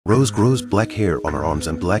Rose grows black hair on her arms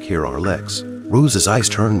and black hair on her legs. Rose's eyes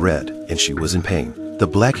turned red, and she was in pain. The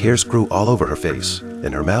black hairs grew all over her face,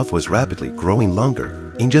 and her mouth was rapidly growing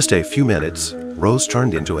longer. In just a few minutes, Rose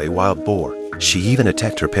turned into a wild boar. She even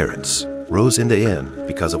attacked her parents. Rose in the end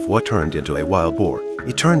because of what turned into a wild boar.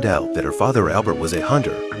 It turned out that her father Albert was a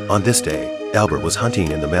hunter. On this day, Albert was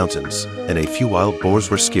hunting in the mountains, and a few wild boars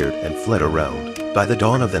were scared and fled around. By the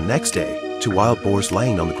dawn of the next day, 2 wild boars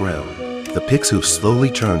lying on the ground. The pig's hoof slowly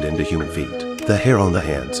turned into human feet. The hair on the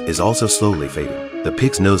hands is also slowly fading. The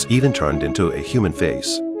pig's nose even turned into a human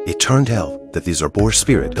face. It turned out that these are boar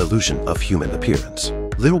spirit illusion of human appearance.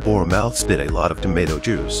 Little boar mouth spit a lot of tomato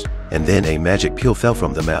juice, and then a magic pill fell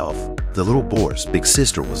from the mouth. The little boar's big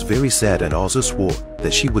sister was very sad and also swore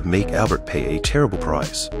that she would make Albert pay a terrible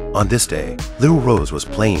price. On this day, little Rose was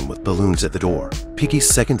playing with balloons at the door. Piggy's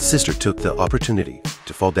second sister took the opportunity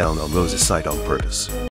to fall down on Rose's side on purpose.